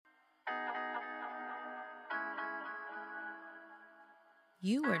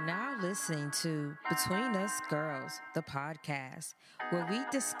You are now listening to Between Us Girls, the podcast, where we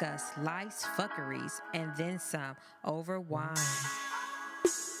discuss life's fuckeries and then some over wine.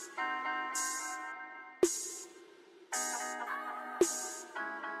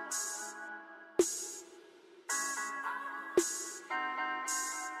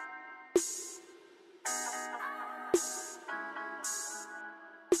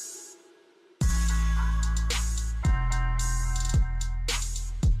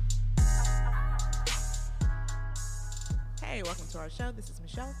 Hey, welcome to our show. This is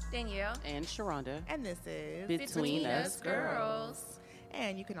Michelle. Danielle. And Sharonda. And this is Between Us Girls.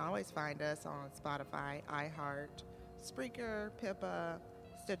 And you can always find us on Spotify, iHeart, Spreaker, Pippa,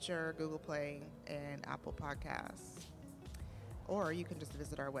 Stitcher, Google Play, and Apple Podcasts. Or you can just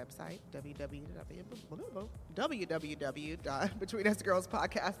visit our website,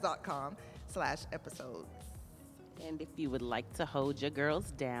 www.betweenusgirlspodcast.com/episodes. And if you would like to hold your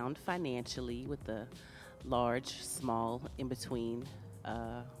girls down financially with a large, small, in-between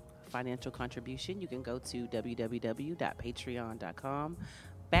financial contribution, you can go to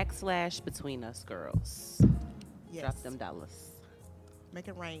www.patreon.com/betweenusgirls. Yes. Drop them dollars, Make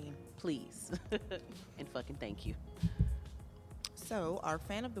it rain. please. And fucking thank you. So, our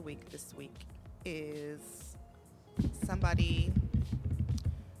fan of the week this week is somebody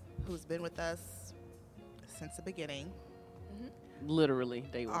who's been with us since the beginning, Literally,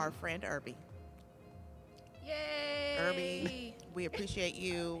 they were. our friend Irby. Yay! Irby, we appreciate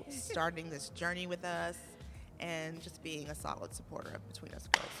you starting this journey with us and just being a solid supporter of Between Us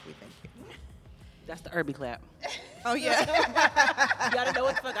Girls. We thank you. That's the Irby clap. Oh, yeah. You gotta know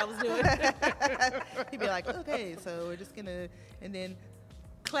what the fuck I was doing. He'd be like, okay, so we're just going to, and then,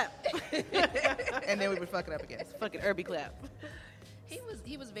 Clap. and then we would fuck it up again. Fucking Irby clap. He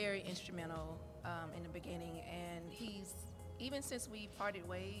was very instrumental in the beginning, and he's even since we parted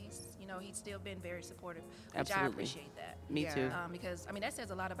ways, you know, he's still been very supportive, which Absolutely. I appreciate that. Me Yeah. too. Because I mean that says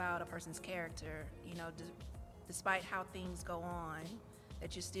a lot about a person's character. You know, despite how things go on,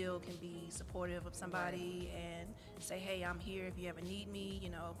 that you still can be supportive of somebody and say, "Hey, I'm here if you ever need me." You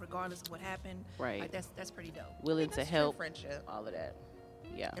know, regardless of what happened. Right. Like that's pretty dope. Willing to That's true help. friendship. All of that.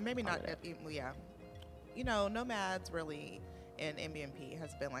 Yeah. And maybe all not, of that. yeah. You know, Nomads really in MBMP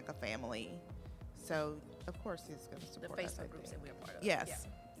has been like a family. So, of course, he's going to The support us. I Facebook groups think. that we're a part of. Yes.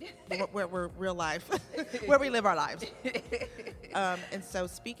 where we're real life, where we live our lives. And so,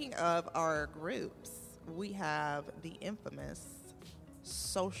 speaking of our groups, we have the infamous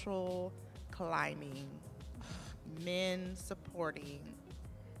social climbing, men supporting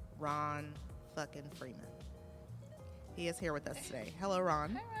Ron fucking Freeman. He is here with us today. Hello,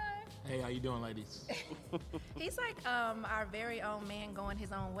 Ron. Hey, how you doing, ladies? He's like our very own man going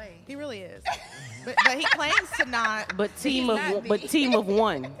his own way. He really is, but he claims to not. But team He's of not one, but me. team of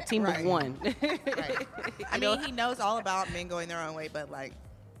one, team Right. of one. Right. I mean, he knows all about men going their own way, but like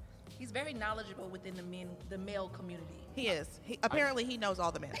He's very knowledgeable within the male community. he is. Apparently, he knows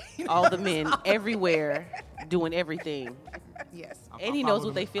all the men. All the men everywhere doing everything. Yes. And he knows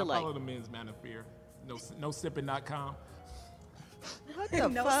what they feel I like. follow the men's manosphere. No sipping.com. What the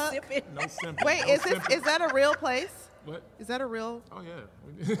No fuck? sipping. No simping. Wait, no is simping. that a real place? What? Is that a real? Oh yeah.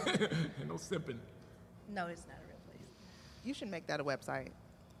 No sipping. No, it's not a real place. You should make that a website.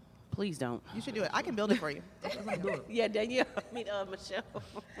 Please don't. You should do it. I can build it for you. Do it. Yeah, Danielle. Michelle.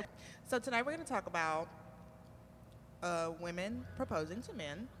 So tonight we're going to talk about women proposing to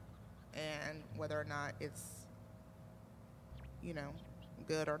men and whether or not it's,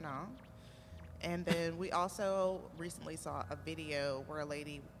 good or not. And then we also recently saw a video where a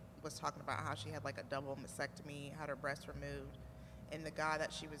lady was talking about how she had like a double mastectomy, had her breast removed, and the guy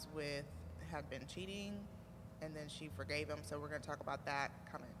that she was with had been cheating, and then she forgave him. So we're going to talk about that,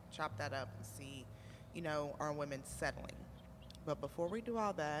 kind of chop that up and see, are women settling? But before we do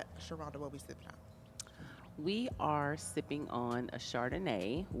all that, Sharonda, what we sipping on? We are sipping on a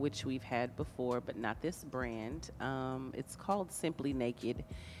Chardonnay, which we've had before, but not this brand. It's called Simply Naked.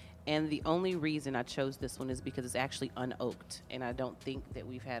 And the only reason I chose this one is because it's actually unoaked. And I don't think that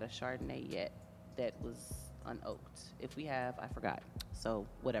we've had a Chardonnay yet that was unoaked. If we have, I forgot. So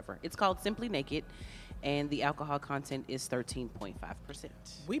whatever. It's called Simply Naked, and the alcohol content is 13.5%.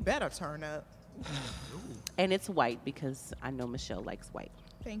 We better turn up. And it's white because I know Michelle likes white.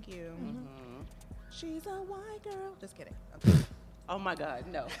 Thank you. Mm-hmm. She's a white girl. Just kidding. Okay. Oh my God,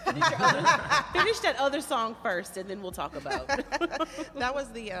 no. Finish that other song first, and then we'll talk about. That was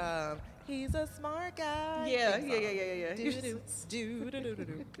the he's a smart guy. Yeah.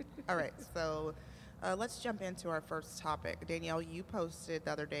 Do-do-do. All right, so let's jump into our first topic. Danielle, you posted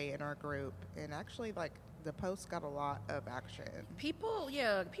the other day in our group, and actually, like, the post got a lot of action. People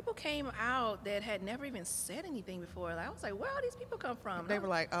came out that had never even said anything before. Like, I was like, where all these people come from? They were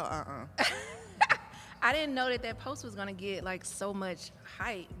like, I didn't know that post was gonna get like so much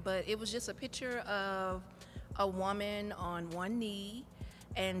hype, but it was just a picture of a woman on one knee,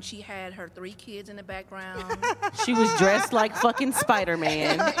 and she had her 3 kids in the background. She was dressed like fucking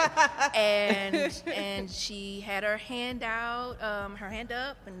Spider-Man. and she had her hand out, her hand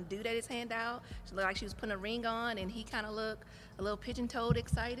up, and dude had his hand out. She looked like she was putting a ring on, and he kind of looked a little pigeon-toed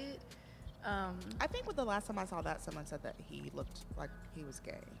excited. I think with the last time I saw that, someone said that he looked like he was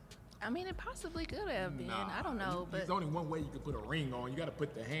gay. I mean, it possibly could have been. Nah, I don't know, but there's only one way you can put a ring on. You got to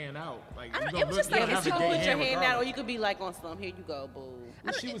put the hand out. Like, I don't- you it was just you like gonna it's have You the can gay put your hand out, or regardless. you could be like on some. Here you go, boo.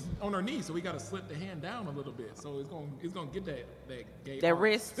 Well, she was on her knee, so we got to slip the hand down a little bit. So it's gonna get that gay That arch.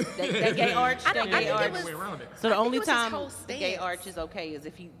 wrist, that gay arch, I that think gay it arch. was- way around it. So the I think only it was his time whole the gay stance. arch is okay is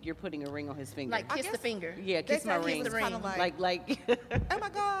if you're putting a ring on his finger. like I kiss the guess- finger. Yeah, They kiss my said he ring. was kinda Like oh my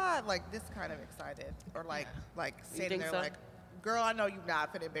God, like this kind of excited, or like sitting think there so? like, girl, I know you're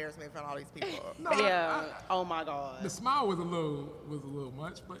not finna embarrass me in front of all these people. No, yeah. Oh my God. The smile was a little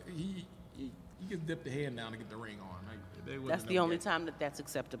much, but he just dipped the hand down to get the ring on. Like, they wasn't That's the no only gay. time that's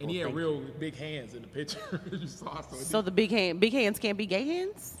acceptable. And he had Thank real big hands in the picture. You saw, So the big hands can't be gay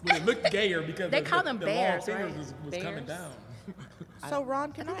hands. but it looked gayer because They the, call them the bears, long fingers right? was coming Bears? down. So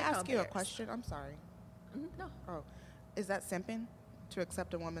Ron, can I think they call ask you a bears. question? I'm sorry. No. Oh, is that simping to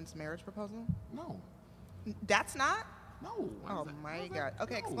accept a woman's marriage proposal? No, That's not. no. Oh my God.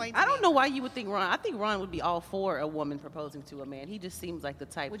 Okay, No. explain. I don't know why you would think Ron. I think Ron would be all for a woman proposing to a man. He just seems like the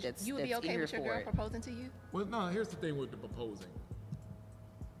type Would that's you would be that's okay eager with your for girl it. proposing to you? Well, no. Here's the thing with the proposing.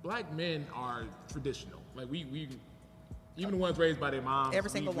 Black men are traditional. Like we even the ones raised by their moms. Every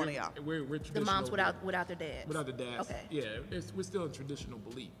single one of y'all. We're The traditional. moms without their dads. Without the dads. Okay. Yeah, we're still in traditional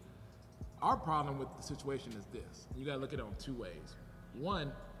belief. Our problem with the situation is this. You got to look at it on 2 ways.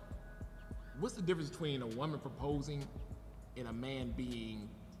 One, what's the difference between a woman proposing and a man being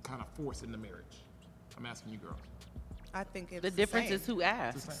kind of forced into marriage? I'm asking you girls. I think it's The difference same. is who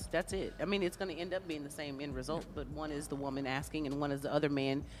asks. same. That's it. I mean, it's going to end up being the same end result, but one is the woman asking, and one is the other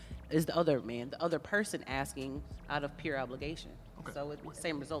the other person asking out of pure obligation. Okay. So it's the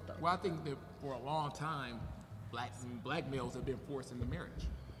same result, though. Well, I think that for a long time, black males have been forced into marriage.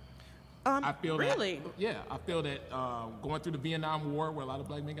 I feel really? that. Yeah, I feel that going through the Vietnam War, where a lot of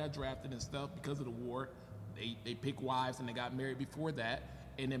black men got drafted and stuff because of the war, they picked wives and they got married before that.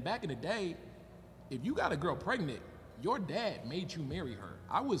 And then back in the day, if you got a girl pregnant, your dad made you marry her.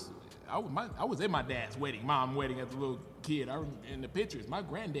 I was at my dad's wedding, mom wedding as a little kid. In the pictures, my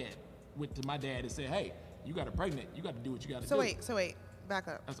granddad went to my dad and said, "Hey, you got her pregnant. You got to do what you got to do." So wait, back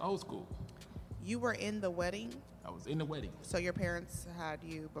up. That's old school. You were in the wedding, I was in the wedding. so your parents had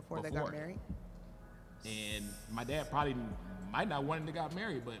you before they got Before. married. And my dad probably might not wanted to got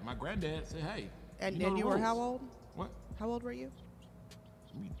married, but my granddad said, "Hey." And know then the you were how rules." old? What? How old were you?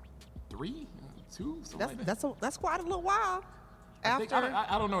 3, 2, something like that. That's quite a little while. I think- After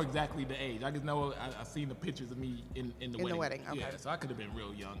I don't know exactly the age. I just know I seen the pictures of me in the wedding. wedding, okay. Yeah, so I could have been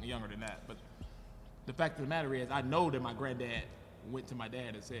real younger than that. But the fact of the matter is, I know that my granddad went to my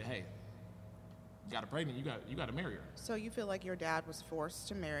dad and said, "Hey, you got her pregnant. You got to marry her." so you feel like your dad was forced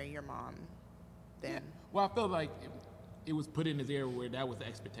to marry your mom, then? Well, I felt like it was put in his era where that was the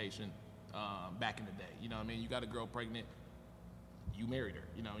expectation back in the day. You know what I mean? You got a girl pregnant, you married her.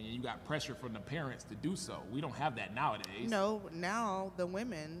 You know, and you got pressure from the parents to do so. We don't have that nowadays. No, now the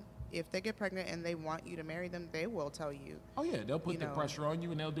women, if they get pregnant and they want you to marry them, they will tell you. Oh yeah, they'll put You the know. pressure on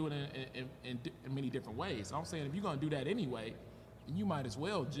you, and they'll do it in many different ways. So I'm saying, if you're gonna do that anyway, you might as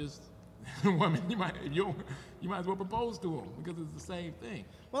well just women. You might as well propose to them because it's the same thing.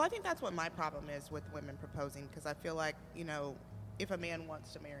 Well, I think that's what my problem is with women proposing, because I feel like, if a man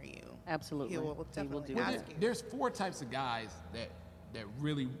wants to marry you, Absolutely. he will He will definitely do ask that. you. There's 4 types of guys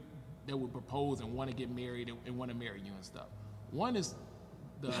that would propose and want to get married and want to marry you and stuff. One is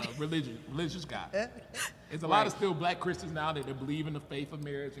the religious guy. There's a lot of still black Christians now that believe in the faith of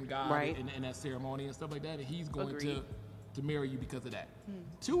marriage and God Right. and that ceremony and stuff like that, and he's going Agreed. to marry you because of that.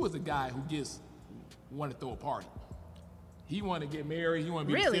 2 is a guy who just want to throw a party. He want to get married. He want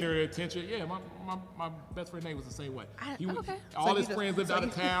to be Really? the center of attention. Yeah, my best friend Nate was the same way. Okay. All his friends lived out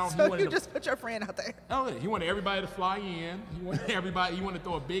of town. So he wanted you to just put your friend out there. Oh, yeah. He wanted everybody to fly in. He wanted to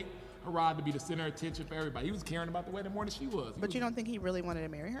throw a big hurrah to be the center of attention for everybody. He was caring about the wedding more than she was. But you don't think he really wanted to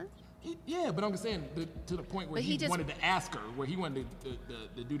marry her? Yeah, but I'm just saying to the point where But he he just- wanted to ask her, where he wanted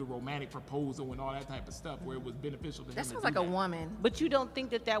to do the romantic proposal and all that type of stuff, where it was beneficial to him. That to sounds do like a that. woman. But you don't think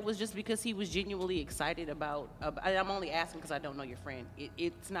that was just because he was genuinely excited about I'm only asking because I don't know your friend.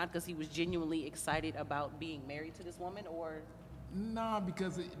 It's not because he was genuinely excited about being married to this woman, or Nah,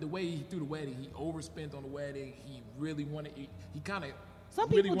 because the way he threw the wedding, he overspent on the wedding. He really wanted. He kind of. some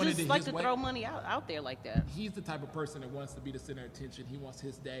really people wanted just it like his to way. throw money out there like that. He's the type of person that wants to be the center of attention. He wants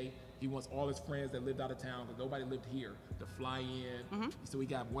his day. He wants all his friends that lived out of town, because nobody lived here, to fly in. Mm-hmm. So he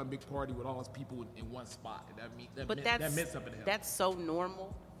got one big party with all his people in one spot. That But meant something to him. that's so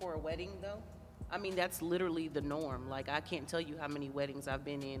normal for a wedding, though. I mean, that's literally the norm. Like, I can't tell you how many weddings I've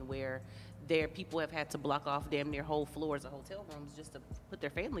been in where people have had to block off damn near whole floors of hotel rooms just to put their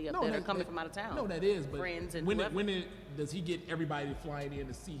family up there. They're coming from out of town. No, that is. But friends and when whoever. does he get everybody flying in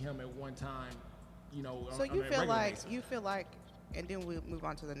to see him at one time? You know. So on you a feel regular like basis? and then we'll move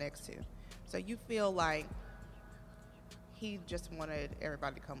on to the next two. So you feel like he just wanted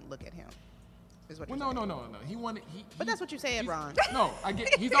everybody to come look at him. Is what Well, you're no. saying. He wanted. But that's what you said, he's- Ron. No, I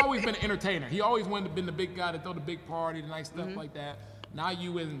get. He's always been an entertainer. He always wanted to be the big guy to throw the big party, the nice stuff Mm-hmm. like that. Now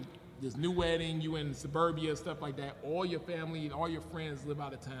you in this new wedding, you in suburbia, stuff like that. All your family and all your friends live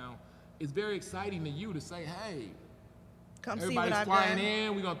out of town. It's very exciting to you to say, hey, Come see what everybody's I've flying done.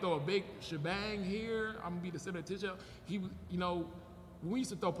 in. We're gonna throw a big shebang here. I'm gonna be the center of attention. When we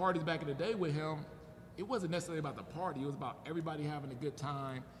used to throw parties back in the day with him, it wasn't necessarily about the party. It was about everybody having a good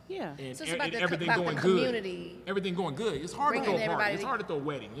time. Yeah. And, So it's about and the everything about the going community. good. Everything going good. It's hard to throw Bringing a party. everybody It's hard to throw a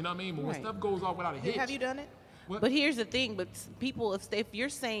wedding. You know what I mean? But when Right. stuff goes off without a hitch. Have you done it? What? But here's the thing. But people, if you're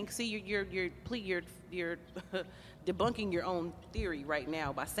saying, see, you're debunking your own theory right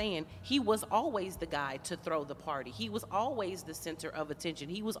now by saying he was always the guy to throw the party. He was always the center of attention.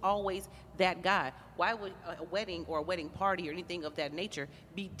 He was always that guy. Why would a wedding or a wedding party or anything of that nature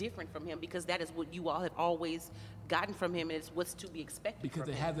be different from him? Because that is what you all have always gotten from him, and it's what's to be expected. Because from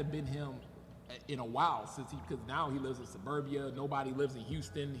it him. hasn't been him in a while because now he lives in suburbia. Nobody lives in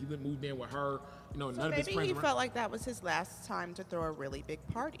Houston. He moved in with her. So None of his maybe friends he around. felt like that was his last time to throw a really big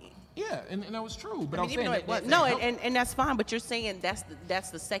party. Yeah, and that was true. But I I'm mean, even saying though that, it wasn't. No, helped- and that's fine, but you're saying that's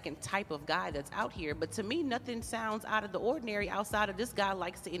the second type of guy that's out here. But to me, nothing sounds out of the ordinary outside of this guy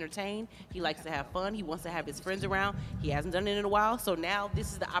likes to entertain. He likes to have fun. He wants to have his friends around. He hasn't done it in a while. So now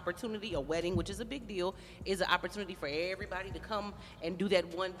this is the opportunity, a wedding, which is a big deal, is an opportunity for everybody to come and do that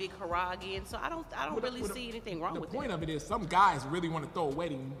one big hurrah again. So I don't really see anything wrong with The point that. of it is some guys really want to throw a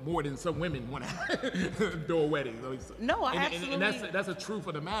wedding more than some women want to throw a wedding. No, I and absolutely- that's a truth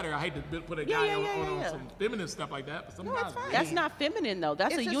of the matter. I hate to put a Yeah, guy yeah, on, yeah, on yeah. some feminine stuff like that, but some No, guys it's fine. That's not feminine, though.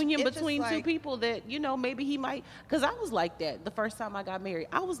 That's It's a just- union it's just between two like- people that, maybe he might. Because I was like that the first time I got married.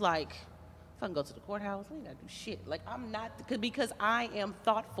 I was like, if I can go to the courthouse, I ain't got to do shit. Like, I'm not, because I am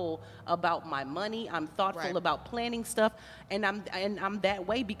thoughtful about my money. I'm thoughtful Right. about planning stuff. And I'm that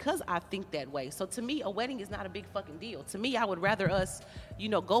way because I think that way. So to me, a wedding is not a big fucking deal. To me, I would rather us,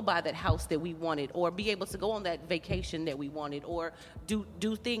 go buy that house that we wanted, or be able to go on that vacation that we wanted, or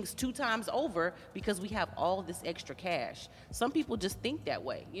do things 2 times over because we have all this extra cash. Some people just think that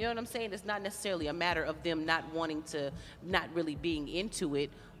way. You know what I'm saying? It's not necessarily a matter of them not wanting to, not really being into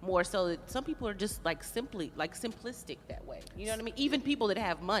it. More so that some people are just simplistic that way. You know what I mean? Even people that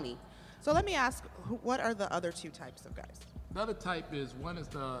have money. So let me ask, what are the other two types of guys? The other type is one is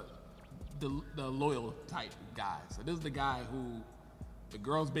the loyal type guy. So this is the guy who the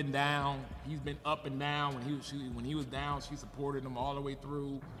girl's been down, he's been up and down. When he was down, she supported him all the way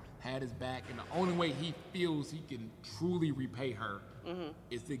through, had his back, and the only way he feels he can truly repay her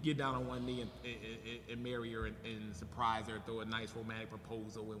is to get down on one knee and marry her and surprise her, throw a nice romantic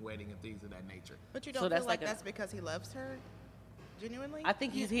proposal and wedding and things of that nature. But you So don't that's feel like like a- that's because he loves her, genuinely? I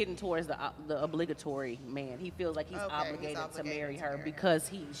think he's heading towards the obligatory man. He feels like he's Okay, he's obligated to obligated marry to her marry her.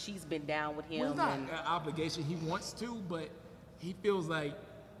 because she's been down with him. Well, it's not and- an obligation. He wants to, but he feels like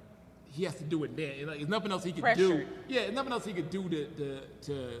he has to do it then. Like, there's nothing else he could do. Pressured. Yeah, there's nothing else he could do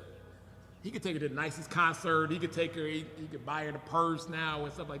to he could take her to the nicest concert. He could take her. He could buy her the purse now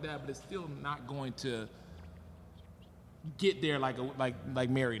and stuff like that. But it's still not going to get there like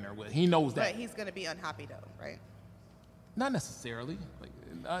marrying her with. He knows that. But he's going to be unhappy, though, right? Not necessarily.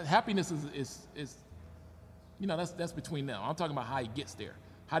 Like happiness is that's between them. I'm talking about how he gets there.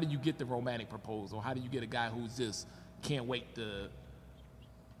 How do you get the romantic proposal? How do you get a guy who's just can't wait to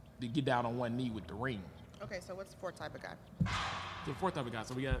get down on one knee with the ring? Okay, so what's the fourth type of guy? The fourth type of guy.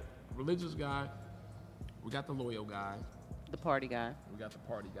 So we got religious guy, we got the loyal guy, the party guy. we got the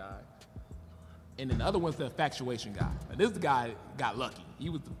party guy, and then the other one's the infatuation guy. And this guy got lucky.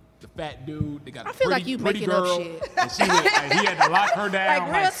 the fat dude. They got I a feel like pretty, you pretty making up girl, shit. and he had to lock her down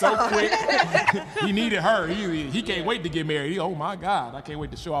Like, real so talk. quick. He needed her. He can't wait to get married. Oh my God, I can't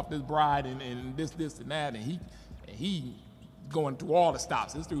wait to show off this bride and this and that. And he going through all the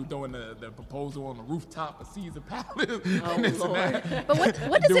stops. This dude throwing the proposal on the rooftop of Caesar Palace. and this and that. But what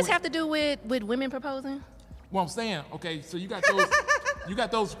does this Doing- have to do with women proposing? Well, I'm saying, okay, so you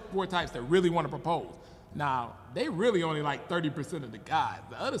got those 4 types that really want to propose. Now, they really only like 30% of the guys.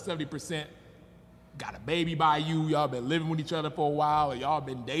 The other 70% got a baby by you, y'all been living with each other for a while, or y'all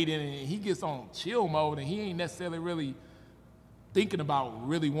been dating, and he gets on chill mode, and he ain't necessarily really thinking about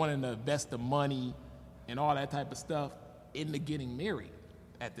really wanting to invest the money and all that type of stuff into getting married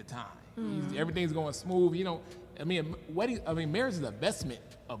at the time. Everything's going smooth, you know. Marriage is an investment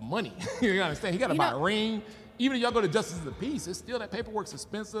of money. You understand? He got to buy a ring. Even if y'all go to Justice of the Peace, it's still that paperwork's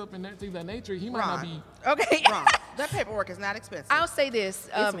expensive and things of that nature. He might not be. Okay. Wrong. That paperwork is not expensive. I'll say this.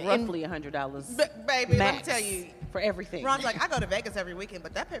 It's and- roughly $100. Baby, let me max tell you. for everything. Ron's like, I go to Vegas every weekend,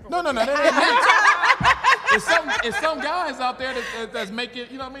 but that paperwork. No. It's some guys out there that's making,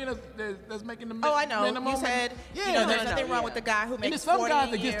 you know what I mean? That's making the Oh, I know. minimum. You said, yeah, you know, there's no, nothing wrong yeah. with the guy who and makes there's some 40 guys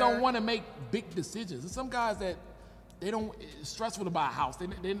a that just year. don't want to make big decisions. There's some guys that they don't. It's stressful to buy a house. They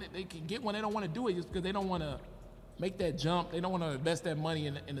can get one. They don't want to do it just because they don't want to make that jump. They don't want to invest that money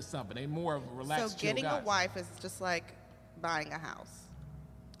into something. They're more of a relaxed, So chill getting guys. a wife is just like buying a house.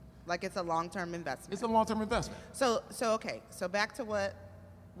 Like it's a long-term investment. It's a long-term investment. So okay. So back to what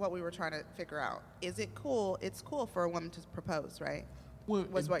we were trying to figure out. Is it cool? It's cool for a woman to propose, right? Well,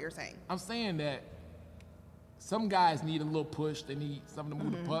 Was what you're saying. I'm saying that some guys need a little push. They need something to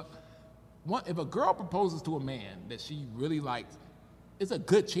move the puck. If a girl proposes to a man that she really likes, it's a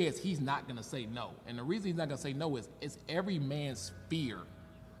good chance he's not going to say no. And the reason he's not going to say no is it's every man's fear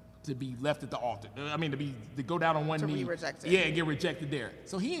to be left at the altar. I mean, to go down on one To knee. be rejected. Yeah, and get rejected there.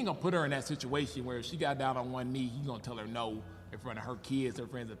 So he ain't going to put her in that situation where if she got down on one knee, he's going to tell her no in front of her kids, her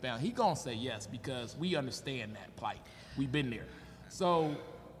friends and family. He's going to say yes because we understand that plight. We've been there. So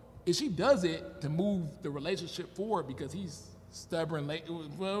if she does it to move the relationship forward because he's stubborn, late,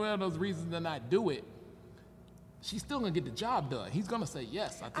 well, those reasons to not do it, she's still gonna get the job done. He's gonna say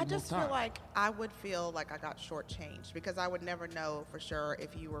yes. I think I just most time. feel like I would feel like I got shortchanged because I would never know for sure if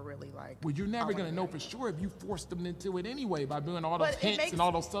you were really like. Well, you're never I gonna wanna know marry for you. sure if you forced them into it anyway by doing all those But it hints makes- and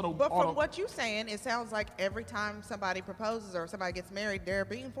all those subtle. But all from those- what you're saying, it sounds like every time somebody proposes or somebody gets married, they're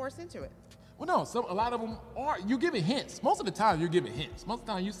being forced into it. Well, no, a lot of them are. You're giving hints. Most of the time, you're giving hints. Most of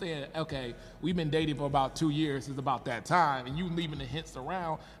the time, you saying, okay, we've been dating for about 2 years. It's about that time. And you leaving the hints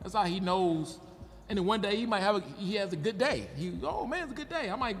around. That's how he knows. And then one day, he has a good day. Oh, man, it's a good day.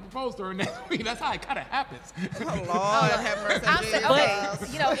 I might propose to her next week. That's how it kind of happens. Oh, Lord have mercy. I'll say, Jesus.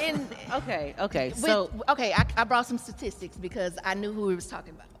 okay, you know, Okay. So I brought some statistics because I knew who we was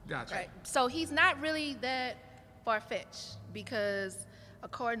talking about. Gotcha. Right. So he's not really that far-fetched because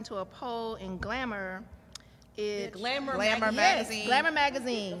according to a poll in Glamour, Glamour Yes, magazine. Glamour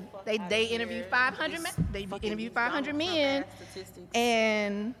magazine. They interviewed 500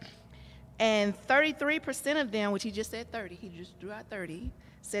 men, and 33% of them, which he just said 30, he just drew out 30,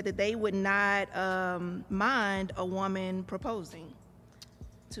 said that they would not mind a woman proposing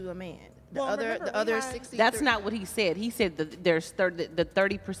to a man. Well, remember, The we other had- 60. that's not what he said. He said that there's the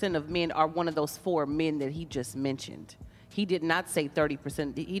 30% of men are one of those 4 men that he just mentioned. He did not say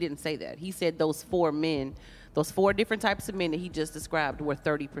 30%. He didn't say that. He said those 4 men, those 4 different types of men that he just described were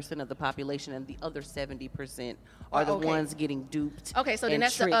 30% of the population, and the other 70% are the okay. ones getting duped. Okay, so then and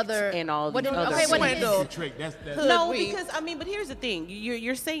that's the tricked other- and all what these do- other okay, what things. is- Swindle. It's a trick. That's No, we- because but here's the thing: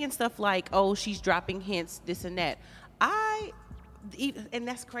 you're saying stuff like, "Oh, she's dropping hints, this and that." And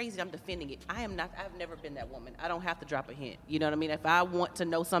that's crazy. I'm defending it. I've never been that woman. I don't have to drop a hint. You know what I mean? If I want to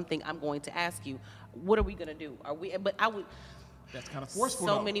know something, I'm going to ask you. What are we gonna do? But I would. That's kind of forceful.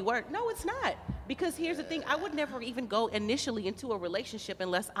 So though. many words. No, it's not. Because here's the thing. I would never even go initially into a relationship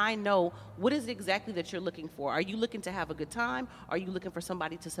unless I know what is it exactly that you're looking for. Are you looking to have a good time? Are you looking for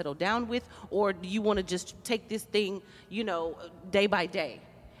somebody to settle down with? Or do you want to just take this thing, day by day?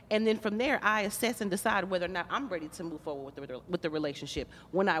 And then from there, I assess and decide whether or not I'm ready to move forward with the relationship.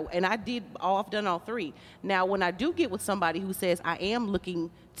 I've done all 3. Now, when I do get with somebody who says I am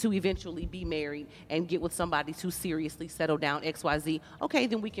looking to eventually be married and get with somebody to seriously settle down XYZ, okay,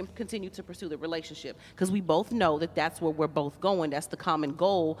 then we can continue to pursue the relationship because we both know that that's where we're both going. That's the common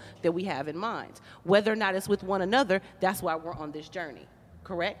goal that we have in mind. Whether or not it's with one another, that's why we're on this journey.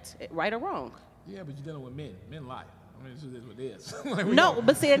 Correct? Right or wrong? Yeah, but you're dealing with men. Men lie. I mean, this is what it is. Like, we No, don't-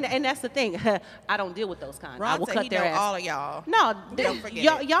 but see, and that's the thing. I don't deal with those kind. I Ron will said cut he their know ass. all of y'all. No, Don't forget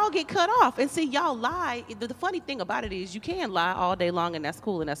y'all, it. y'all get cut off. And see, y'all lie. The funny thing about it is you can lie all day long, and that's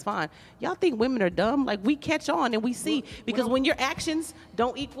cool and that's fine. Y'all think women are dumb? Like, we catch on and we see. Because when your actions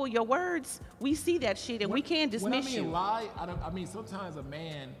don't equal your words, we see that shit, and we can't dismiss when I mean you. lie, I mean sometimes a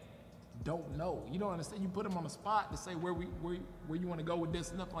man don't know. You don't understand. You put him on the spot to say where you want to go with this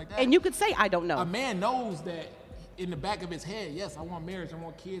and nothing like that. And you could say, I don't know. a man knows that in the back of his head, yes, I want marriage, I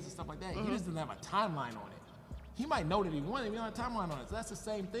want kids and stuff like that. He just doesn't have a timeline on it. He might know that he wants it, he don't have a timeline on it. So that's the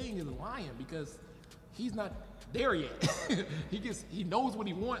same thing as lying because he's not there yet. he knows what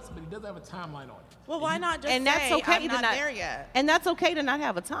he wants, but he doesn't have a timeline on it. Well, why not just And that's say, okay I'm to not not there yet? And that's okay to not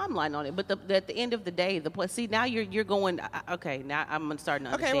have a timeline on it. But at the end of the day, see, now you're going. Okay, now I'm starting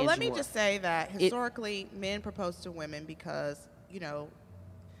to understand. Okay, well, let me you more. just say that historically, men propose to women because,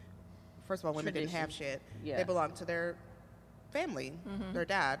 first of all, women didn't have Tradition. shit. Yeah. They belonged to their family, their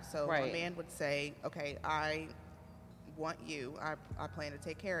dad. So Right. a man would say, okay, I want you. I plan to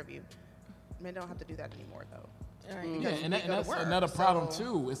take care of you. Men don't have to do that anymore, though. Yeah, Because and we go to that's work, another problem so-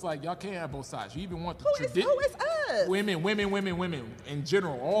 too. It's like y'all can't have both sides. You even want the Who is us? women in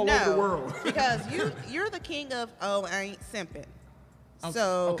general, all over the world. because you're the king of, I ain't simping.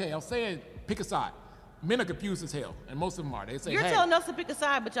 Okay, I'm saying pick a side. Men are confused as hell, and most of them are. They say, You're hey, telling us to pick a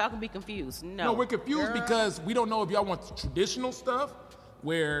side, but y'all can be confused. no, we're confused Girl. because we don't know if y'all want the traditional stuff,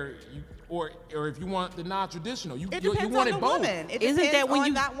 where you or if you want the non-traditional. You It you depends want on it the both. woman. It Isn't depends that when on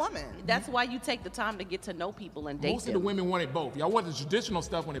you- that woman. That's why you take the time to get to know people and date Most of them. the women want it both. Y'all want the traditional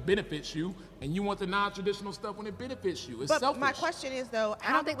stuff when it benefits you, and you want the non-traditional stuff when it benefits you. It's But selfish. my question is, though, I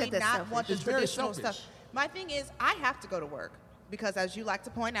how don't do think we that that's not selfish. want the It's very traditional selfish. stuff? My thing is, I have to go to work because, as you like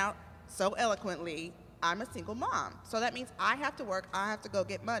to point out so eloquently, I'm a single mom. So that means I have to work. I have to go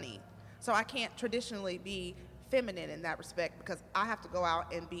get money. So I can't traditionally be feminine in that respect because I have to go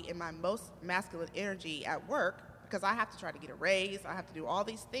out and be in my most masculine energy at work because I have to try to get a raise. I have to do all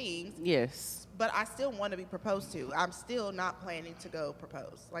these things. Yes. But I still want to be proposed to. I'm still not planning to go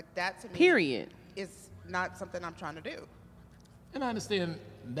propose. Like that to me Period. is not something I'm trying to do. And I understand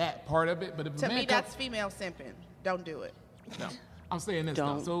that part of it, but if a To man me, comes- that's female simping. Don't do it. No, I'm saying this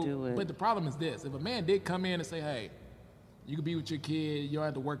Don't though. So, do it. but the problem is this: if a man did come in and say, "Hey, you can be with your kid. You don't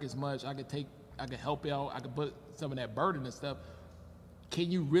have to work as much. I could help you out. I could put some of that burden and stuff." Can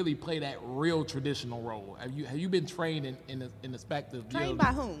you really play that real traditional role? Have you been trained in the aspect of Trained by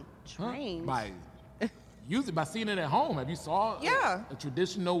whom? Huh? Trained. By usually by seeing it at home. Have you saw Yeah. a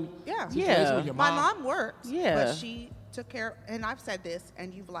traditional Yeah. situation Yeah. with your My mom? mom worked, Yeah. but she took care, and I've said this,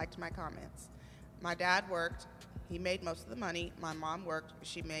 and you've liked my comments. My dad worked. He made most of the money. My mom worked.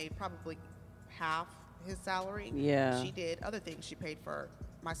 She made probably half his salary. Yeah. She did other things. She paid for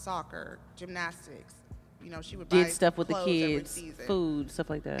my soccer, gymnastics. She would buy Did stuff with the clothes every kids, season. food,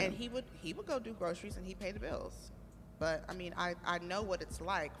 stuff like that. And he would go do groceries and he paid the bills. But I mean, I know what it's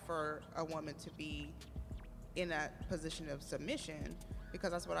like for a woman to be in a position of submission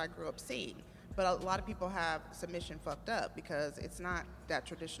because that's what I grew up seeing. But a lot of people have submission fucked up because it's not that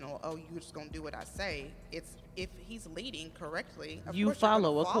traditional, oh, you're just gonna do what I say. It's if he's leading correctly, of you course you're gonna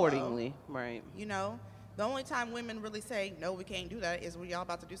follow accordingly, right? The only time women really say, no, we can't do that is when y'all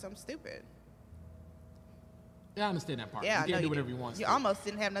about to do something stupid. Yeah, I understand that part. Yeah, you can't no, do whatever you want. You almost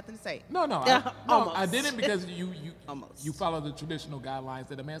didn't have nothing to say. No, Yeah, I almost. didn't because you Almost. you follow the traditional guidelines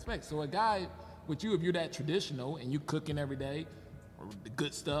that a man expects. So a guy with you, if you're that traditional and you cooking every day, or the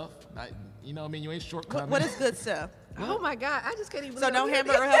good stuff, like, you know what I mean? You ain't shortcoming. What is good stuff? Oh my God, I just can't even. So no believe it.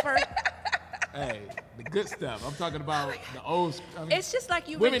 hamburger helper? Hey, the good stuff. I'm talking about the old. I mean, It's just like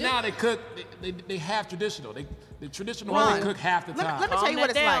you women would do- now they cook. They have traditional. The traditional Ron, women cook half the Let time. me tell Calm you what that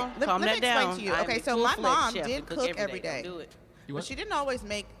it's down. like. Let Calm me that explain down. to you. I'm Okay, a so my full-fledged mom chef did and cook cook every every day. day. Don't do it. You But what? she didn't always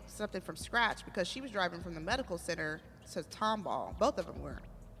make something from scratch because she was driving from the medical center to Tomball. Both of them were.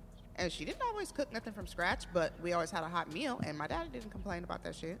 And she didn't always cook nothing from scratch, but we always had a hot meal, and my daddy didn't complain about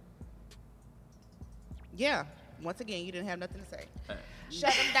that shit. Yeah. Once again, you didn't have nothing to say.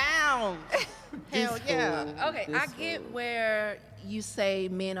 Shut them down. Hell yeah. Okay, I get where you say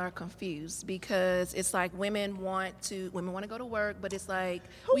men are confused because it's like women want to go to work, but it's like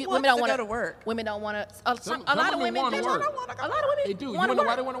Who women wants don't to want go to work? Women don't want to. Some A lot of women wanna do. work. A lot of women They do. You wanna wanna know why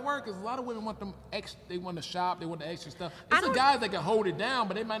work. they want to work? Because a lot of women want them they want to shop. They want the extra stuff. I It's the don't- guys that can hold it down,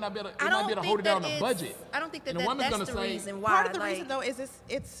 but they might not be able to. They might be able to hold it down on a budget. I don't think that, And the that woman's that's gonna the say, reason why. Part of the like, reason, though, is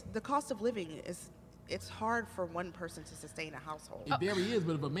it's the cost of living it's hard for one person to sustain a household. It very is,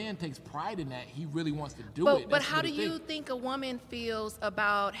 but if a man takes pride in that, he really wants to do it. But That's how what do it you think. think a woman feels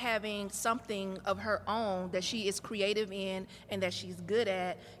about having something of her own that she is creative in and that she's good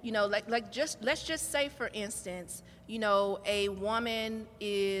at? You know, like just let's just say, for instance, you know, a woman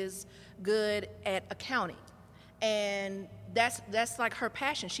is good at accounting, and that's like her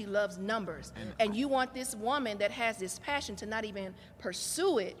passion. She loves numbers, and you want this woman that has this passion to not even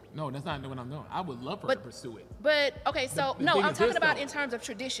pursue it. No, that's not what I'm doing. I would love for her to pursue it. But okay, so The no, thing I'm is talking this, about though. in terms of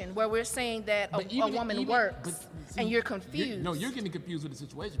tradition, where we're saying that But a woman works, but and see, you're confused. You're getting confused with the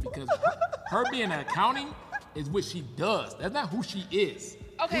situation because her being an accounting is what she does. That's not who she is.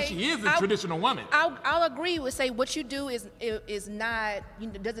 Okay, Who she is a traditional woman. I'll agree with say what you do is not, you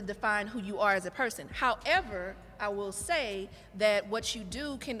know, doesn't define who you are as a person. However, I will say that what you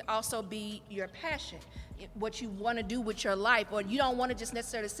do can also be your passion, what you want to do with your life, or you don't want to just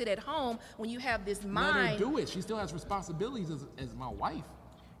necessarily sit at home when you have this Let mind. her do it. She still has responsibilities as my wife.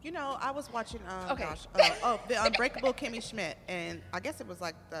 You know, I was watching Okay. the Unbreakable Kimmy Schmidt, and I guess it was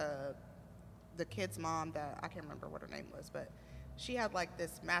like the kid's mom that I can't remember what her name was, but she had like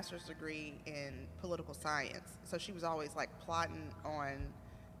this master's degree in political science. So she was always like plotting on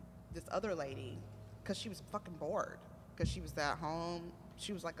this other lady because she was fucking bored because she was at home.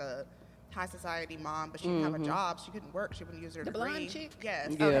 She was like a high society mom, but she didn't have a job. She couldn't work. She wouldn't use her The degree. blonde chick?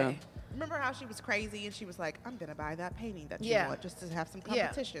 Yes. Yeah. Okay. Remember how she was crazy and she was like, I'm gonna buy that painting that you Yeah. want just to have some Yeah.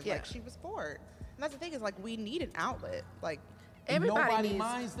 competition. Yeah. Like she was bored. And that's the thing is like we need an outlet. Like Everybody Nobody needs.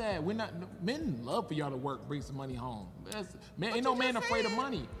 minds that. We're not. Men love for y'all to work, bring some money home. Man, ain't no you man just afraid of said.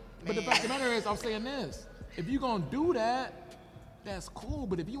 money. But the fact of the matter is, I'm saying this: if you're gonna do that, that's cool.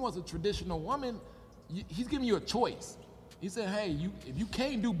 But if he wants a traditional woman, he's giving you a choice. He said, "Hey, if you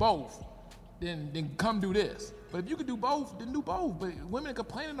can't do both, then come do this. But if you can do both, then do both." But women are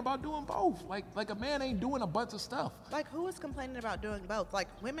complaining about doing both. Like a man ain't doing a bunch of stuff. like who is complaining about doing both? Like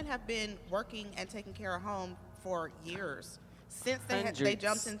women have been working and taking care of home for years. Since they Hundreds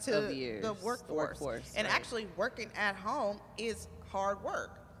jumped into of years. the workforce. And Right. actually working at home is hard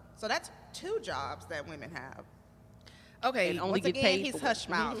work. So that's two jobs that women have. Okay, And only Once get again, paid he's for hush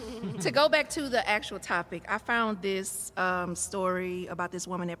mouth. to go back to the actual topic, I found this story about this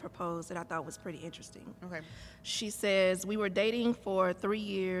woman that proposed that I thought was pretty interesting. Okay. She says, "We were dating for 3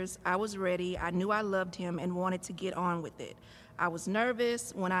 years. I was ready. I knew I loved him and wanted to get on with it. I was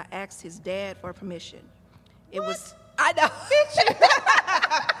nervous when I asked his dad for permission. It was, I know.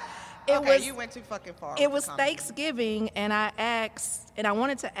 Okay, you went too fucking far. It with was the comment. Thanksgiving, and I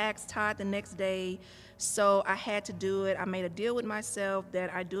wanted to ask Todd the next day, so I had to do it. I made a deal with myself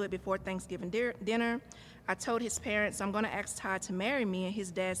that I do it before Thanksgiving dinner. I told his parents I'm going to ask Todd to marry me, and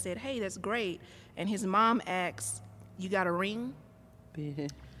his dad said, "Hey, that's great." And his mom asked, "You got a ring?"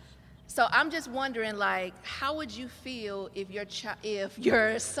 So I'm just wondering, like, how would you feel if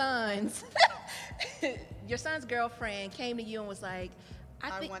your son's your son's girlfriend came to you and was like, I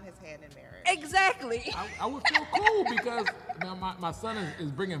think want his hand in marriage. exactly. I would feel cool because my son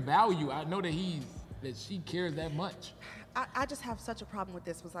is bringing value. I know that she cares that much. I just have such a problem with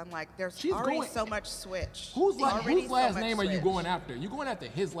this. Was I'm like, there's She's already going- so much switch. Whose Already so last much name are you switch. going after? You're going after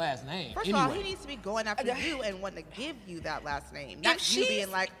his last name. First anyway. of all, he needs to be going after you and wanting to give you that last name, If not you she's- being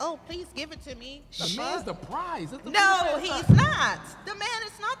like, "Oh, please give it to me." The man's the prize. It's the No, man's he's not. The man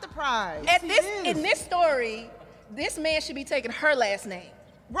is not the prize. In this story, this man should be taking her last name.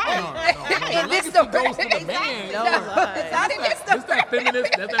 Right. No, In this legacy story. goes to the man. No, Not in this That's story.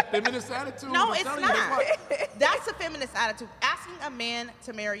 that feminist attitude. No, I'm it's telling you, that's not. why- That's a feminist attitude. Asking a man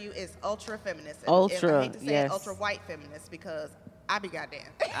to marry you is ultra feminist. And Ultra, I hate to say yes. ultra white feminist because I be goddamn.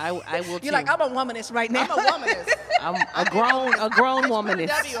 I will too. You're like, I'm a womanist right now. I'm a womanist. I'm a grown Put a womanist.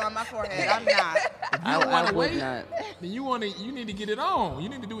 W on my forehead. I'm not. If you don't I want to would wait, not. then you need to get it on. You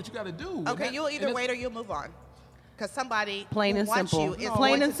need to do what you got to do. Okay, you'll either wait or you'll move on. Because somebody Plain who and wants simple. you is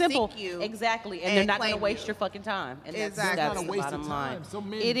Plain going and to simple. seek you Exactly. And they're not going to claim waste you. your fucking time. And Exactly. that's It's not a waste of bottom time. line. So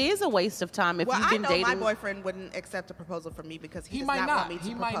many- It is a waste of time if Well, you've I been know dating. my boyfriend wouldn't accept a proposal from me because he He does might not not. want me to He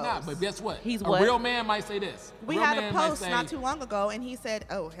propose. might not. But guess what? He's a what? real man might say this. We real had a man might post say, not too long ago, and he said,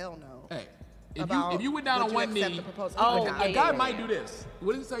 "Oh hell no." Hey, About if you went down would on you one accept knee, the proposal? Oh, He would yeah, not. a guy might do this.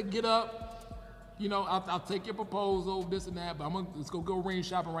 What does he say? Get up. You know, I'll take your proposal, this and that. But let's go ring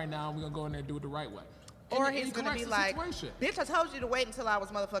shopping right now. We're gonna go in there and do it the right way. Or And he's he gonna be corrects the like, situation. "Bitch, I told you to wait until I was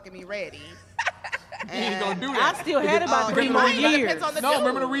motherfucking me ready." He ain't gonna do that. I still had about Oh, 3 he more might. It years. depends on the No, dude.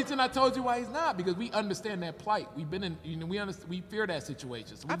 remember the reason I told you why he's not? Because we understand that plight. We've been in, we fear that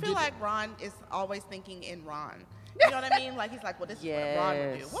situation. So we I feel get like it. Ron is always thinking in Ron. You know what I mean? Like he's like, "Well, this is what Ron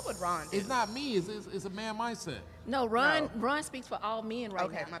would do." Yes. What would Ron do? It's not me. It's a man mindset. No, Ron speaks for all men right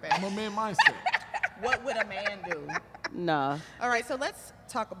Okay, now. my I'm bad. a man mindset. What would a man do? Nah. All right, so let's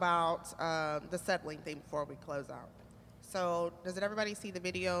talk about the settling thing before we close out. So, does everybody see the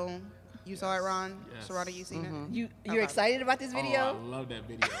video? You saw it, Ron? Yes. Sarada, you seen it? You're Okay. excited about this video? Oh, I love that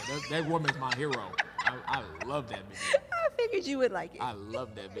video. That woman's my hero. I love that video. I figured you would like it. I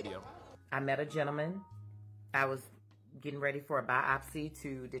love that video. I met a gentleman. I was getting ready for a biopsy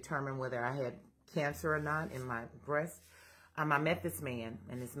to determine whether I had cancer or not in my breast. I met this man,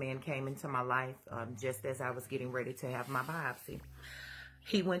 and this man came into my life just as I was getting ready to have my biopsy.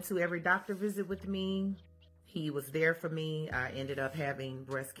 He went to every doctor visit with me. He was there for me. I ended up having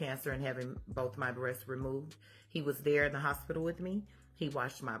breast cancer and having both my breasts removed. He was there in the hospital with me. He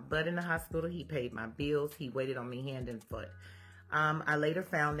washed my butt in the hospital. He paid my bills. He waited on me hand and foot. I later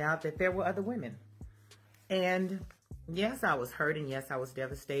found out that there were other women. And yes, I was hurt, and yes, I was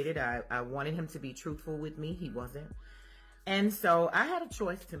devastated. I wanted him to be truthful with me. He wasn't. And so I had a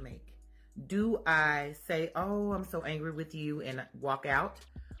choice to make. Do I say, oh, I'm so angry with you and walk out?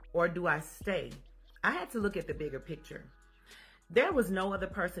 Or do I stay? I had to look at the bigger picture. There was no other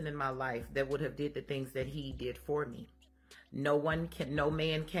person in my life that would have did the things that he did for me. No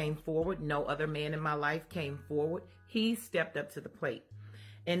man came forward. No other man in my life came forward. He stepped up to the plate.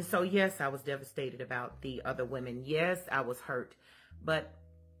 And so, yes, I was devastated about the other women. Yes, I was hurt. But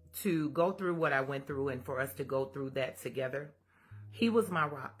to go through what I went through and for us to go through that together, he was my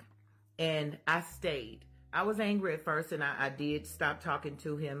rock. And I stayed. I was angry at first, and I did stop talking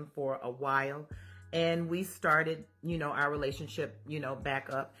to him for a while. And we started, our relationship,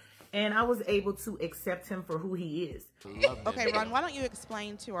 back up. And I was able to accept him for who he is. Okay, Ron, why don't you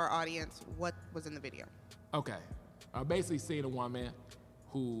explain to our audience what was in the video? Okay. I basically seen a woman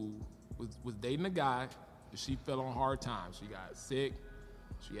who was dating a guy. She fell on hard times. She got sick.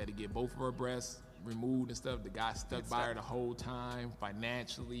 She had to get both of her breasts removed and stuff. The guy stuck by her the whole time,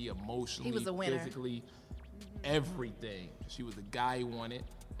 financially, emotionally, He was a winner. physically, everything. She was the guy he wanted.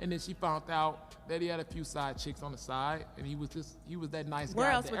 And then she found out that he had a few side chicks on the side, and he was that nice Where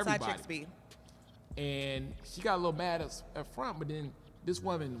guy else to would everybody. side chicks be? And she got a little mad at front, but then this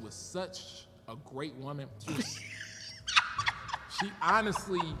woman was such a great woman. She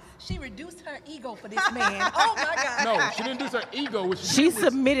honestly, She reduced her ego for this man. Oh my God. no, she didn't do her ego. What She did was-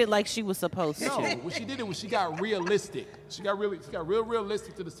 submitted like she was supposed No, to. what she did was she got realistic. She got real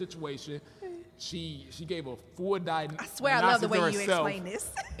realistic to the situation. She gave a full diagnosis. I swear I love the way you explain this.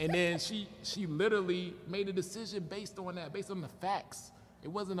 And then she literally made a decision based on that, based on the facts. It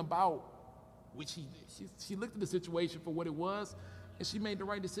wasn't about what she looked at the situation for what it was, and she made the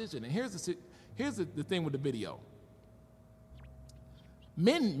right decision. And here's the thing with the video.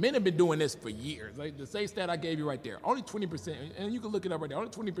 Men have been doing this for years. Like the same stat I gave you right there. Only 20%, and you can look it up right there.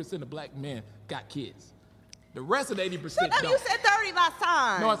 Only 20% of black men got kids. The rest of the 80% No, don't. you said 30 last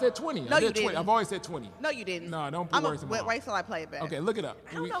time. No, I said 20. No, I you said 20. didn't. I've always said 20. No, you didn't. No, don't put words in my mouth. Wait till I play it back. Okay, look it up.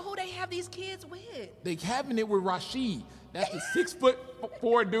 I don't know who they have these kids with. They having it with Rashid. That's the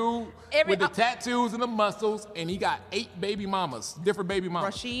 6'4" dude with the tattoos and the muscles, and he got 8 baby mamas, different baby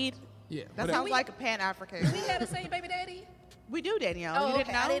mamas. Rashid? Yeah. That whatever. sounds like a Pan-African. We had the same baby daddy? We do, Danielle. Oh, you okay.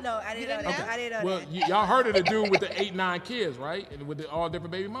 didn't know? I didn't know. I You didn't know that. I didn't know Well, that. y'all heard of the dude with the 8, 9 kids, right? And with all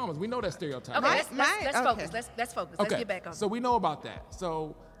different baby mamas. We know that stereotype. Okay, right? let's okay. focus. Let's focus. Let's Okay, get back on. so we know about that.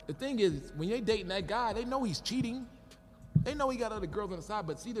 So the thing is, when you're dating that guy, they know he's cheating. They know he got other girls on the side.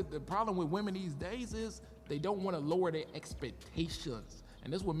 But see, the problem with women these days is they don't want to lower their expectations.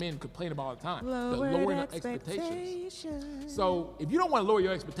 And that's what men complain about all the time. Lowering their expectations. So if you don't want to lower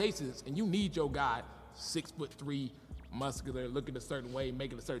your expectations and you need your guy 6'3", muscular, looking a certain way,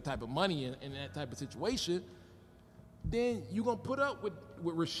 making a certain type of money in that type of situation, then you're going to put up with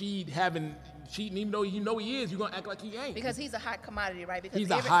Rashid having cheating, even though you know he is, you're going to act like he ain't. Because he's a hot commodity, right? Because He's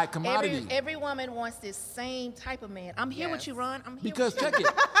a hot commodity. Every woman wants this same type of man. I'm here with you, Ron. I'm here Because with you.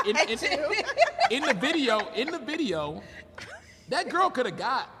 check it, in the video, that girl could have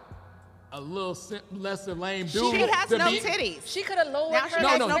got a little lesser lame dude. She has to no be- titties. She could have lowered Now her she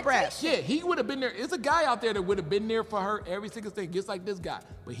has no expectations. breasts. Yeah, he would have been there. There's a guy out there that would have been there for her every single thing, just like this guy.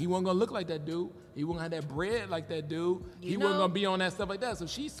 But he wasn't gonna look like that dude. He wasn't gonna have that bread like that dude. He wasn't gonna be on that stuff like that. So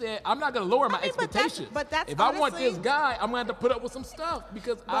she said, "I'm not gonna lower my I mean, but that's- expectations. but that's if I want honestly- this guy, I'm gonna have to put up with some stuff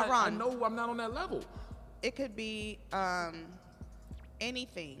because I Ron- know I'm not on that level." It could be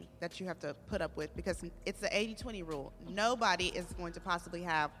anything that you have to put up with because it's the 80-20 rule. Nobody is going to possibly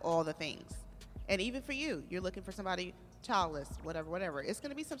have all the things. And even for you, you're looking for somebody childless, whatever. It's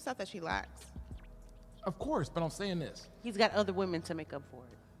going to be some stuff that she lacks. Of course, but I'm saying this. He's got other women to make up for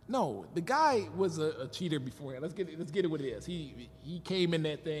it. No, the guy was a cheater before. Let's get it what it is. He came in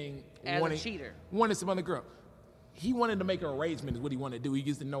that thing As a cheater. Wanted some other girl. He wanted to make an arrangement is what he wanted to do. He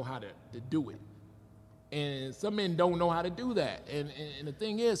just didn't know how to do it. And some men don't know how to do that. And the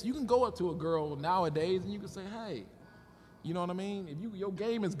thing is, you can go up to a girl nowadays and you can say, hey, you know what I mean? If your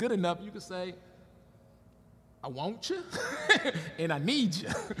game is good enough, you can say, I want you and I need you.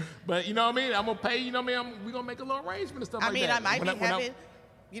 But you know what I mean? I'm going to pay, you know what I mean? We're going to make a little arrangement and stuff like that. I might be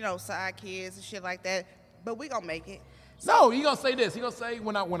having, side kids and shit like that, but we going to make it. No, he gonna say this. He gonna say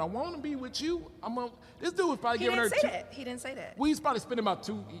when I want to be with you, this dude was probably giving her. He didn't say that. Well, he's probably spending about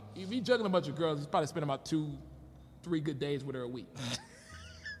if he's juggling a bunch of girls, he's probably spending about 2-3 good days with her a week.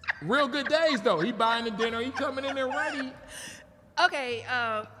 Real good days though. He buying the dinner. He coming in there ready. Okay.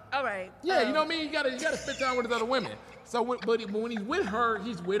 All right. Yeah, you know what I mean. You gotta spend time with his other women. So, but when he's with her,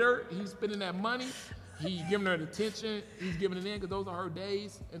 he's spending that money. He's giving her the attention. He's giving it in because those are her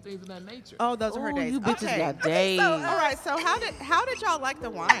days and things of that nature. Oh, those are her days. You bitches got days. So, all right. So how did y'all like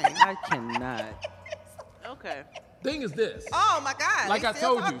the wine? I cannot. Okay. Thing is this. Oh my God. Like I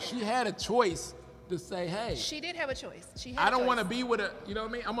told you, she had a choice to say, hey. She did have a choice. I don't want to be with a, you know what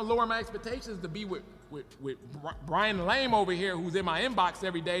I mean? I'm going to lower my expectations to be with Brian Lame over here, who's in my inbox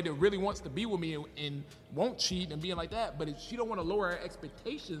every day, that really wants to be with me and won't cheat and being like that. But if she don't want to lower her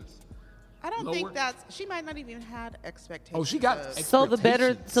expectations, I don't think she might not even had expectations. Oh, she got of. So the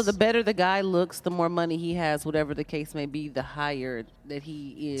better the guy looks, the more money he has, whatever the case may be, the higher that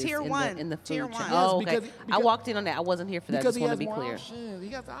he is Tier in one. the food Tier chain. one. Oh, Yes, okay. because I walked in on that. I wasn't here for that. I because just he want has to be more clear. options. He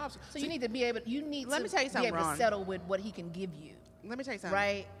got the options. So you need to be able. You need. Let me tell you something, be able Ron. to settle with what he can give you. Let me tell you something.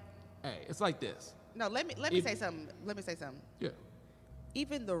 Right. Hey, it's like this. No, let me say something. Let me say something. Yeah.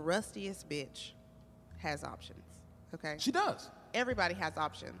 Even the rustiest bitch has options. Okay. She does. Everybody has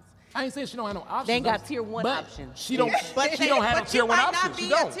options. I ain't saying she don't have no options. They ain't got tier one but options. She don't. But she don't have no tier one options. You She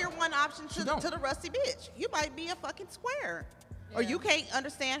might don't. not be a tier one option She don't. to the rusty bitch. You might be a fucking square. Or you can't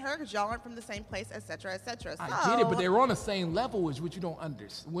understand her because y'all aren't from the same place, et cetera, et cetera. I get it, but they're on the same level as what you don't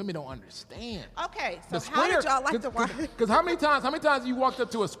understand. Women don't understand. Okay, so The how did y'all like the wine? Because how many times you walked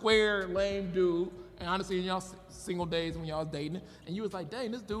up to a square, lame dude, and honestly, in y'all single days when y'all was dating, and you was like,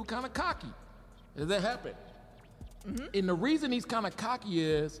 dang, this dude kind of cocky. Does that happen? Mm-hmm. And the reason he's kind of cocky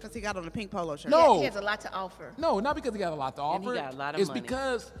is Because he got on a pink polo shirt. No. He has a lot to offer. no, not because he got a lot to And he offer. got a lot of it's money.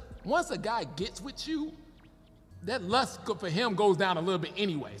 because once a guy gets with you, that lust for him goes down a little bit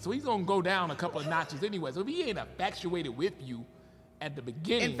anyway. So he's gonna go down a couple of notches anyway. So if he ain't infatuated with you at the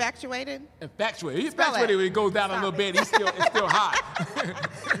beginning, Infatuated? infatuated. He's Spell infatuated it. when it goes down a little bit. It's still hot.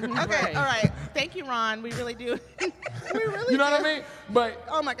 Okay, all right. Thank you, Ron. We really do. We really You know do. what I mean? But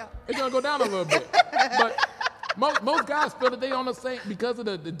Oh, my God. it's gonna go down a little bit. But most guys feel that they on the same because of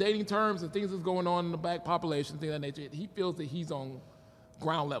the dating terms and things that's going on in the black population, things of that nature. He feels that he's on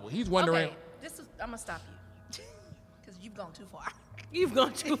ground level. He's wondering. Okay, I'm gonna stop you because you've gone too far. You've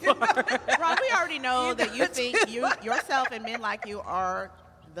gone too far. Ron, we already know that you think yourself and men like you are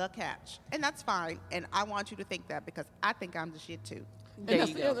the catch. And that's fine. And I want you to think that because I think I'm the shit, too. There And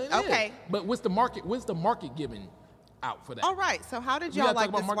you that's- go. it is. Okay. But what's the market giving out for that? All right. So how did We y'all gotta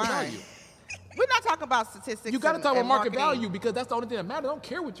like talk this about market wine? value. We're not talking about statistics. You got to and- talk about and market marketing. value because that's the only thing that matters. I don't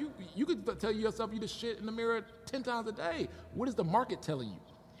care what you could tell yourself you the shit in the mirror 10 times a day. What is the market telling you?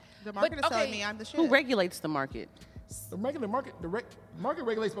 The market is telling okay, me I'm the shit. Who regulates the market? The market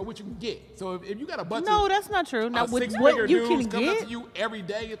regulates by what you can get. So if you got a bunch No, of that's not true. Now, with six-figure what you dudes can coming up get, to you every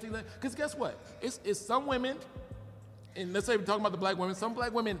day and things like because guess what? It's some women, and let's say we're talking about the black women. Some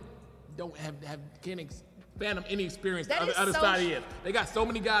black women don't can't fathom any experience That the is other so side is. They got so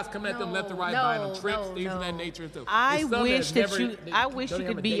many guys coming at them left and right, buying them trips, things of that nature. Too. I There's some wish that that never- you. they I don't wish you even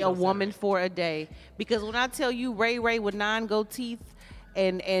have could be date a on woman Saturday. for a day, because when I tell you Ray with 9 gold teeth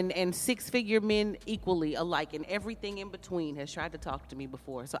and 6-figure men equally alike and everything in between has tried to talk to me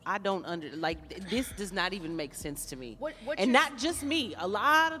before, so I don't this does not even make sense to me. What and you're- not just me. A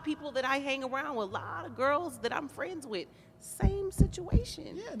lot of people that I hang around with, a lot of girls that I'm friends with, same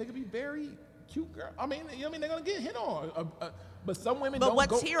situation. Yeah, they could be very cute girl. I mean, you know what I mean? They're gonna get hit on. But some women But don't what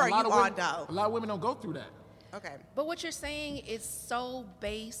go. tier a are lot you of women, on, though? A lot of women don't go through that. Okay. But what you're saying is so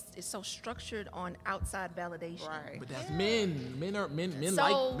based, it's so structured on outside validation. Right. But that's men. Men are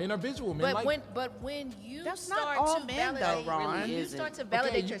So- visual. Men but like. when you That's not start all to men, though, validate, Ron. when you Isn't. start to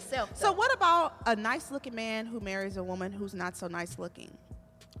validate you- yourself. So though. what about a nice-looking man who marries a woman who's not so nice-looking?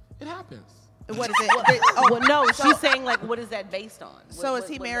 It happens. What is it? Oh, Well, no, she's saying like, what is that based on? so What- is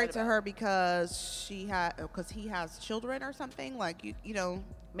he what married that to about? her because he has children or something? Like you know.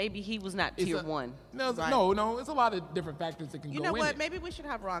 Maybe he was not It's tier a- one. No, Right. no. It's a lot of different factors that can You go know in what? it. Maybe we should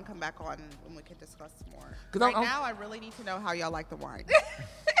have Ron come back on and we can discuss more. 'Cause Right I'm- now, I really need to know how y'all like the wine.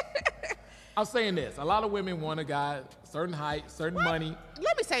 I'm saying this. A lot of women want a guy, certain height, certain money.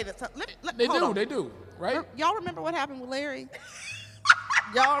 Let me say this. They hold do. on. They do. Right? Y'all remember what happened with Larry?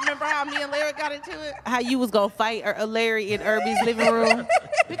 Y'all remember how me and Larry got into it? How you was gonna fight Larry in Irby's living room?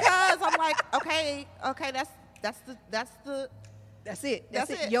 Because I'm like, okay, that's the That's it. That's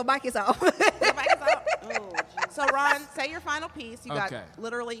it. Your mic is off. the mic is out. Oh, So Ron, say your final piece. You got Okay.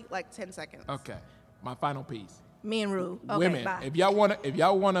 literally like 10 seconds. Okay, my final piece. Me and Rue. Okay, Women, bye. if y'all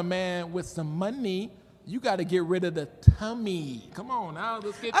want a man with some money, you got to get rid of the tummy. Come on now,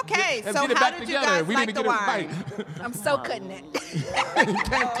 let's get Okay, let's so get it how back did you together. guys We like need to the get wine? it right. I'm so cutting it. You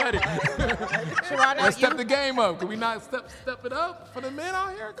can't cut it. Sharonda, Let's step you- the game up. Can we not step it up for the men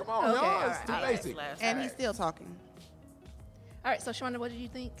out here? Come on, Okay, y'all. all It's right, too all right. basic. and he's still talking. All right, so Sharonda, what did you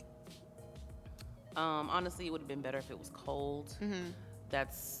think? Honestly, it would have been better if it was cold.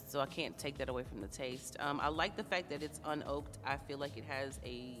 So I can't take that away from the taste. I like the fact that it's unoaked. I feel like it has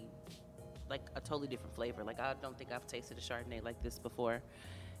a totally different flavor. Like, I don't think I've tasted a Chardonnay like this before,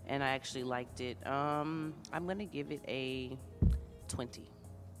 and I actually liked it. I'm gonna give it a 20.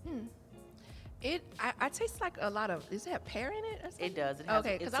 I taste like a lot of. Does it have pear in it? Or something? It does. It has,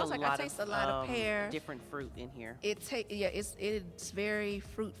 Okay, because it's I was like, I lot taste a lot of pear. different fruit in here. It's very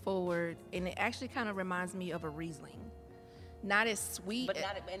fruit forward, and it actually kind of reminds me of a Riesling. Not as sweet. But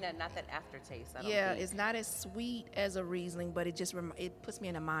not that aftertaste. I don't yeah, think. it's not as sweet as a Riesling, but it just it puts me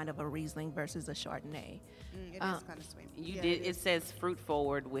in the mind of a Riesling versus a Chardonnay. It is kind of sweet. You Yeah, did. it It says fruit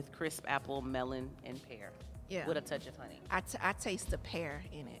forward with crisp apple, melon, and pear. Yeah. With a touch of honey. I taste the pear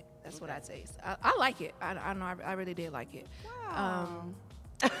in it. That's what I taste. I like it. I know. I really did like it. Wow.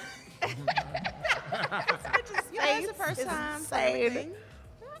 It's the first time. for everything.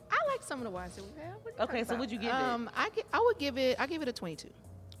 I like some of the wines that we've had. What you Okay, talking so about? what'd you give it? I give it a 22.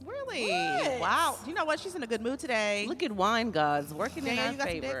 Really? Wow. You know what? She's in a good mood today. Look at wine gods working in Danielle, our you got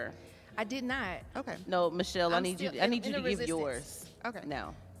some dick? favor. I did not. Okay. No, Michelle, I I'm need you. still I need in you to the give resistance. yours. Okay.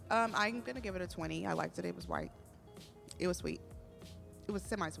 Now. I'm gonna give it a 20. I liked it. It was white. It was sweet. It was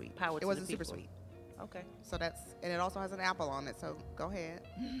semi-sweet. Power to it wasn't the super people. sweet. Okay. So and it also has an apple on it. So go ahead.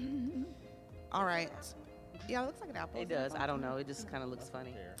 All right. Yeah, it looks like an apple. It Isn't does. I don't know. It just kind of looks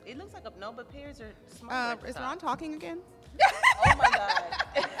funny. It looks like no, but pears are small. Is Ron talking again? Oh my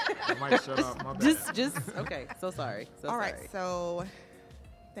god. I might shut up. My bad. just okay. So sorry. So All right. sorry. So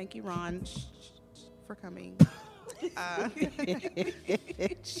thank you, Ron, for coming.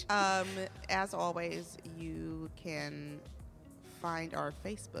 As always, you can find our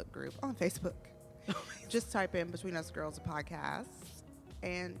Facebook group on Facebook. Just type in Between Us Girls Podcast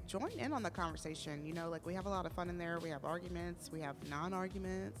and join in on the conversation. You know, like, we have a lot of fun in there. We have arguments. We have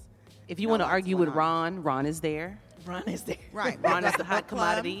non-arguments. If you No, want to what's argue going with on? Ron is there. Ron is there. Right. Ron is We've got the hot book club.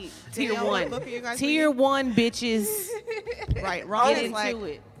 commodity. Tier Danielle, what one. book are you guys Tier reading? one, bitches. Right. Ron Get is into like,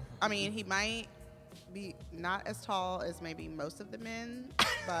 it. I mean, he might be not as tall as maybe most of the men,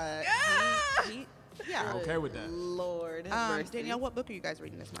 but yeah. I'm okay with that. Lord. have mercy. Danielle, what book are you guys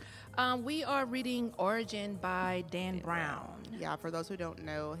reading this month? We are reading Origin by Dan Brown. Yeah, for those who don't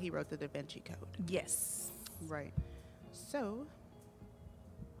know, he wrote the Da Vinci Code. Yes. Right. So,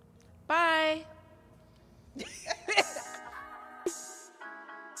 Bye.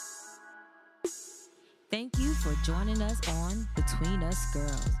 Thank you for joining us on Between Us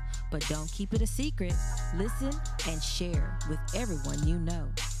Girls. But don't keep it a secret. Listen and share with everyone you know.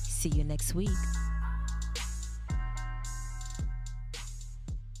 See you next week.